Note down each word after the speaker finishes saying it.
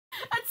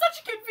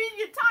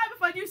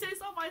Why do you say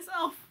so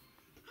myself?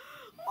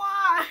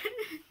 Why?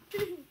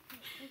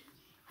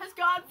 Has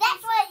God?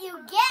 That's what you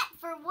get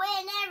for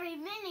winning every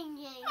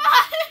minigame.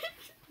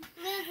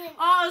 Listen.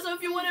 Oh, so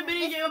if you win a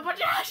minigame, a bunch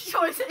of hash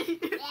choice that you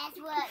do. That's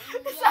what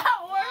you get. Is that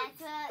how it works?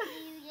 That's what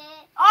you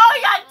get. Oh,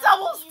 you got That's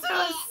doubles what too.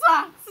 you It get.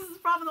 sucks. This is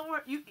probably the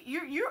worst.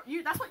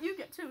 You. That's what you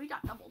get too. He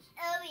got doubles.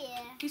 Oh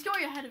yeah. He's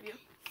going ahead of you.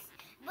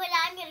 But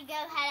I'm gonna go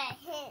ahead and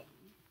hit.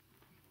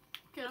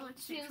 Okay, I'd like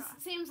to see you try.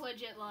 Seems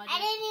legit logic. I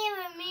didn't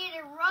even mean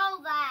to roll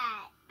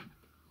that.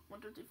 1,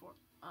 2, 3, 4.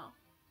 Oh.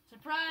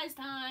 Surprise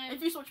time.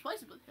 If you switch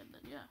places with him,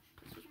 then yeah.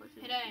 Switch places.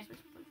 Hit A.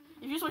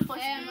 If you switch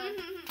places, Emma. with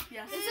him,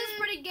 yes. This is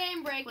pretty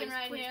game breaking Please,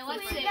 right please, here.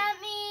 please, Let's please. see.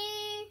 Let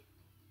me.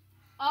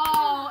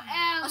 Oh, A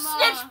Emma.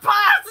 snitch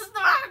pass is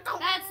not.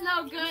 That's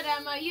no good,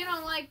 Emma. You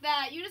don't like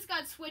that. You just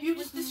got switched You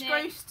with just Nick.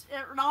 disgraced it.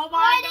 Oh my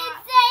I God.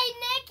 didn't say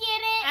Nick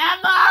in it.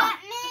 Emma!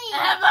 Not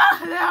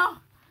me. Emma, no.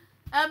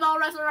 Emma, I'll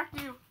resurrect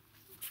you.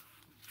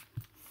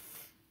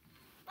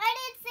 I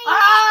didn't say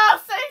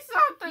Oh, say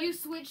something. You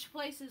switched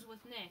places with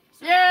Nick.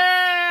 So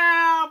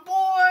Yeah, boy.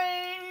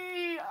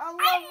 I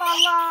love my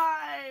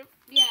life.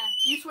 Yeah.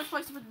 You switch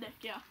places with Nick,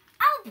 yeah.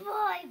 Oh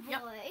boy,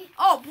 Yep. boy.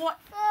 Oh, boy.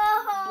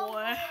 Oh Boy.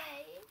 boy.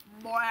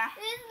 Boy.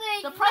 This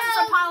makes The presses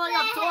no are piling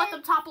up. Don't let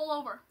sense. them topple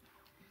over.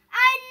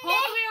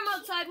 Hold the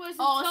remote sideways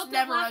and Oh, tilt this it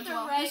never left ends or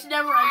well. right. This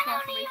never ends I well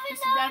don't for me. even This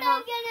know what never.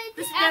 I'm gonna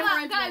This do. never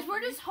Emma, ends guys, well we're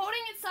for me. just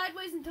holding it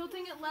sideways and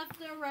tilting it left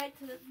or right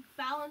to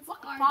balance What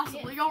could our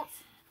possibly dip. go?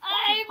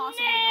 I'm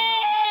possibly go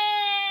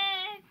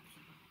wrong? Nick.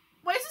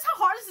 Wait, is this how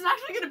hard this is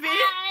actually gonna be?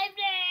 I'm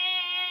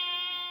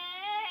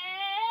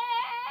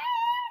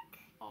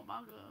Nick. Oh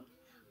my God.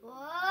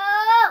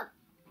 Whoa.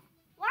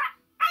 What?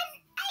 I'm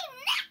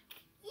Nick.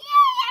 Yay,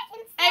 I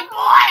can Hey, still-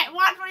 boy,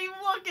 watch where you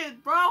looking,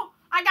 bro.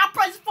 I got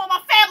presents for my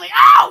family.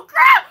 Oh,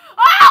 crap!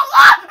 Oh,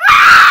 look!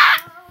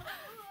 Ah!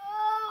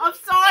 I'm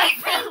sorry, Nick,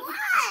 we family. won.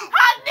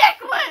 How Nick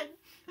win?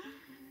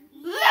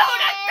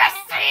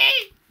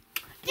 Lunacy!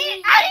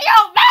 Get out of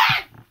your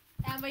man!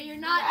 Emma, you're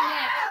not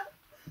Nick.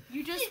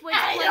 You just switched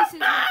Hey, places you're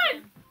with fine.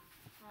 him.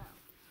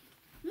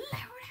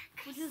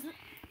 Which is,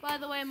 by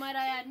the way, might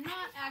I add,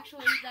 not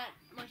actually that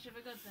much of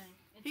a good thing.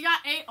 It's, He got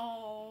 8.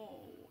 Oh,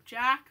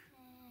 Jack.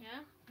 yeah?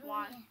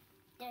 Why?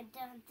 Dun,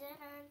 dun, dun,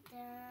 dun,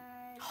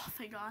 dun. Oh,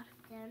 thank God.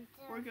 Dun,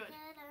 dun, We're good.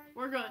 dun, dun,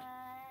 We're good.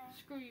 dun.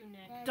 Screw you,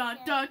 Nick. Dun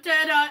dun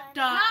dun dun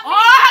dun. Not me.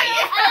 Oh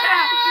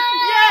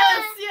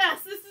yeah!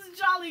 Yes, this is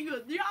jolly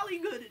good. Jolly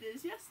good it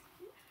is. Yes.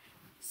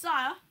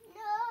 Sire,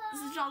 No.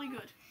 this is jolly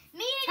good.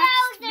 Me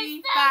Text now,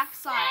 me they're so back,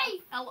 sire.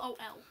 safe. LOL.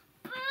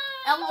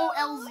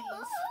 LOLZs.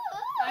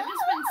 I've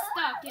just been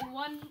stuck in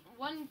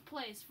one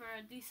place for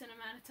a decent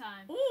amount of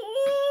time.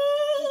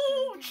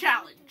 Ooh,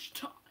 challenge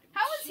time.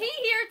 How is he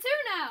here too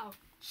now?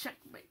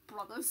 Checkmate,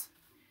 brothers.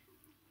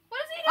 What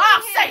is he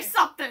I'll doing say here?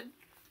 something.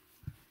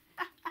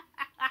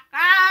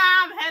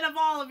 I'm ahead of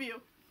all of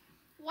you.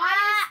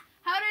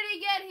 How did he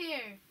get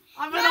here?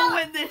 I'm gonna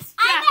win this.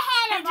 I'm Jack.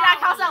 ahead Hey of Jack,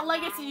 all how's that you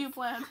legacy guys. you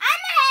plan? I'm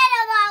ahead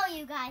of all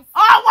you guys.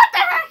 Oh, what the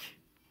heck?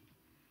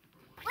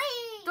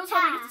 Wait. Don't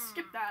tell me you get to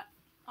skip that.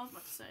 I was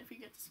about to say, if you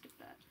get to skip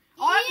that.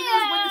 All I have to do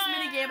is win this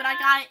mini game, and I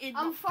got it in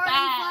I'm the farting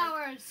bag.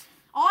 flowers.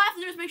 All I have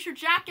to do is make sure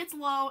Jack gets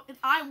low, and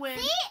I win,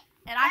 See?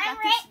 and I got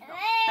I'm this right in the there.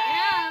 bag.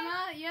 Yeah,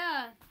 Emma,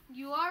 yeah.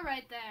 You are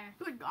right there.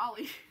 Good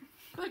golly.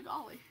 Good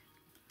golly.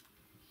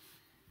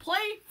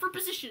 Play for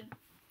position.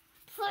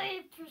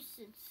 Play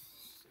person.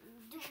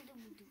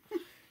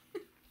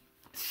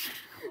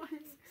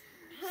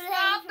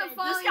 Stop the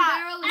falling guy-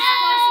 barrel as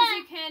close as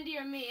you can to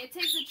your meat. It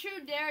takes a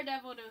true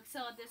daredevil to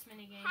excel at this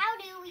minigame. How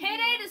do we Hit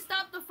do A it? to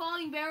stop the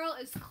falling barrel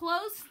as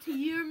close to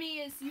your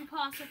meat as you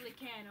possibly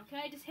can,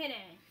 okay? Just hit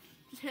A.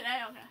 Just hit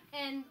A, okay.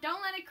 And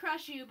don't let it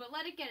crush you, but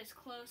let it get as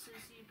close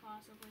as you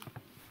possibly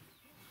can.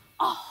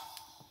 Oh,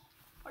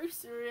 are you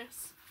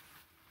serious?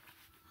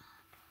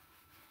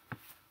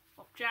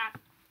 Oh, Jack.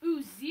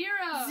 Ooh, 0.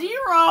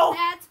 0.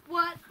 That's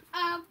what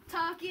I'm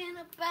talking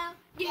about.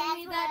 Give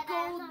me That's that what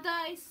I'm gold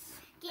dice.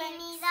 Give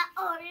me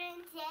the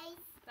orange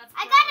dice. That's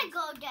I bronze. got a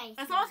gold dice.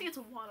 As long as he gets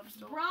a 1, I'm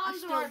still. I Bronze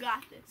still or-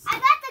 got this. I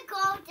got the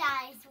gold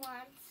dice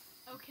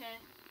once. Okay.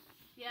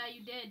 Yeah, you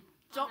did.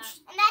 Don't. On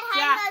And that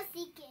Jack, high low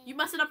seeking. You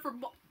mess it up for.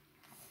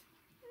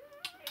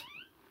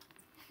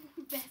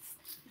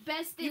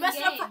 Best in You messed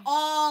it game. up for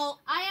all.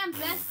 I am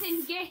best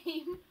in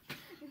game.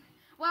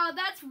 Wow,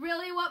 that's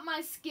really what my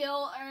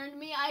skill earned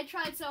me. I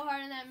tried so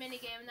hard in that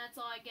minigame, and that's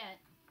all I get.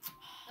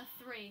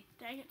 A 3.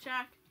 Dang it,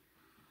 Jack.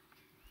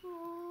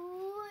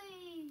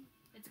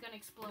 It's gonna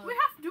explode.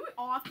 Do we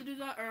all have to do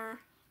that, or?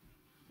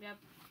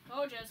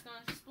 Told you it's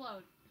gonna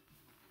explode.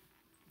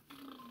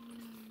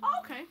 Oh,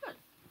 okay, good.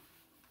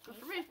 Good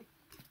for me.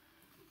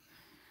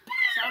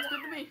 Sounds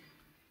good to me.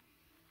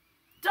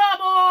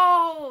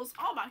 Doubles!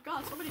 Oh my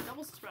God, so many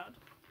doubles this round.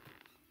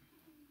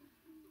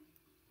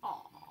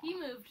 Aw. He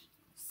moved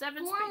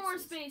 7 4 spaces. more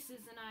spaces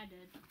than I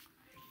did.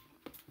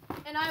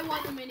 And I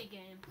won the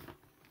minigame.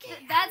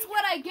 That's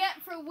what I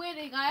get for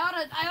winning. I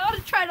ought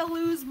to try to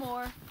lose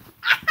more.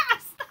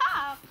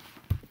 Stop!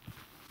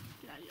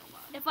 Get out of your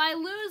mind. If I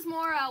lose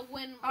more, I'll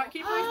win. Alright,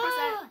 keep going, press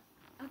A.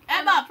 Okay,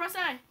 Emma, press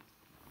A.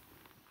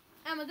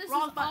 Emma, this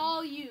Wrong is button.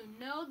 all you.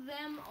 Know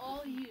them,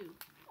 all you.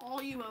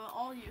 All you, Emma.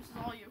 All you. This is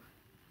all you.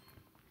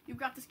 You've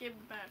got this game in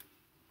the bag.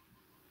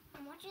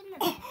 I'm watching the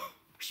bag.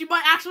 She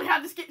might actually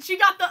have this game. She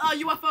got the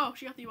UFO.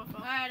 She got the UFO.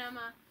 All right,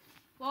 Emma.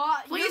 Well,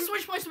 Please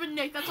switch places with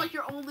Nick. That's like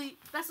your only.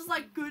 This is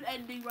like good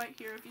ending right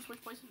here if you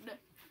switch places with Nick.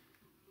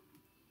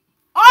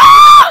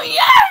 Oh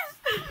yes!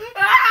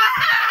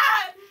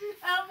 Ah!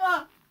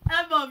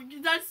 Emma,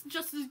 that's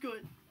just as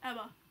good.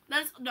 Emma,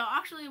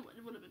 actually, it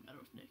would have been better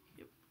with Nick.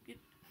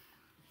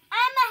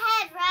 I'm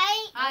ahead,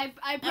 right? I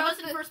Emma's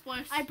broke in first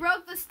place. I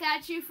broke the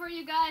statue for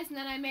you guys, and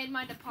then I made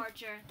my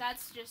departure.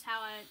 That's just how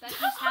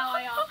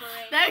I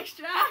operate. Thanks,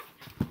 Jack.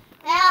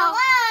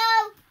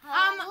 Hello.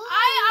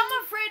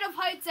 I'm afraid of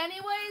heights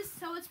anyways,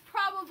 so it's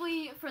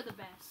probably for the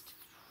best.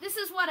 This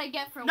is what I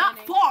get for Not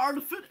winning. far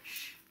to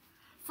finish.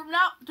 From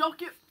now, don't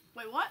give.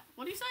 Wait, what?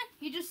 What did he say?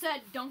 He just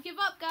said, "Don't give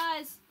up,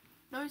 guys."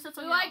 No, he said Who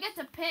something do I else. get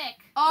to pick?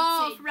 Oh,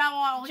 Let's see. from now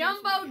on.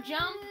 Jumbo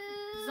jump,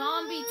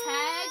 zombie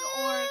tag,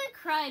 or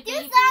cry Do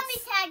babies.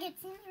 zombie tag. It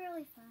seems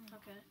really fun.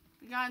 Okay.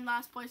 The guy in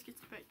last place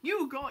gets to pick.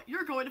 You're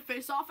going to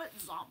face off at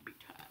zombie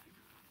tag.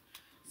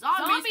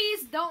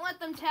 Zombies, don't let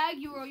them tag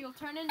you or you'll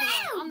turn into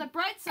one. On the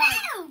bright side,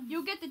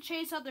 you'll get to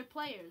chase other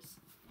players.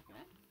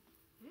 Okay.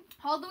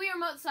 Hold the Wii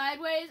remote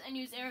sideways and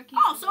use arrow keys.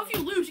 Oh, so if you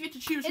lose, you get to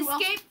choose who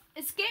else.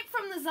 Escape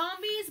from the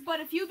zombies, but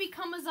if you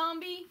become a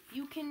zombie,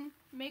 you can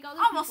make other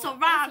I'm people gonna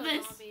survive also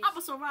this. zombies. I'm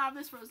gonna survive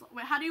this for as long.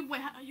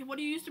 Wait, what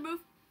do you use to move?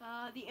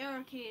 The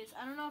arrow keys.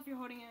 I don't know if you're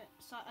holding it.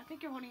 I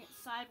think you're holding it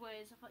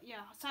sideways. Yeah,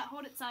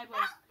 hold it sideways.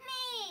 Help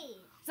me.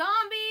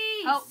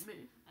 Zombies! Help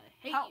me. I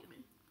hate Help you.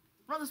 me.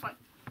 Run this way.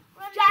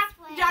 Run Jack,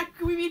 this way. Jack,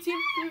 can we be a team?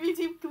 Can we be a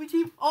team? Can we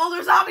team? Oh,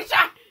 there's zombies,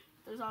 Jack!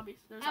 There's zombies.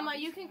 There's Emma,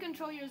 zombies. you can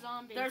control your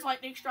zombies. There's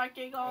lightning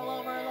striking all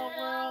over the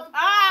world.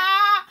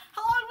 Ah!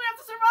 How long do we have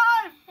to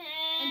survive?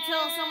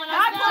 Until someone I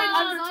else played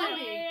becomes a Undertale.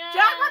 zombie.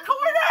 Jack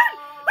recorded!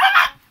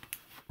 Ah!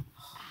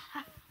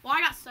 Well,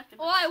 I got second.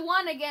 Well, I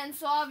won again,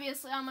 so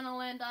obviously I'm gonna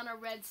land on a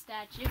red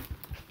statue.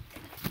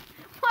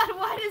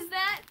 What is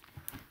that?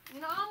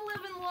 You know, I'm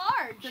living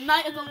large. The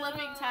Night of the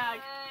Living tag.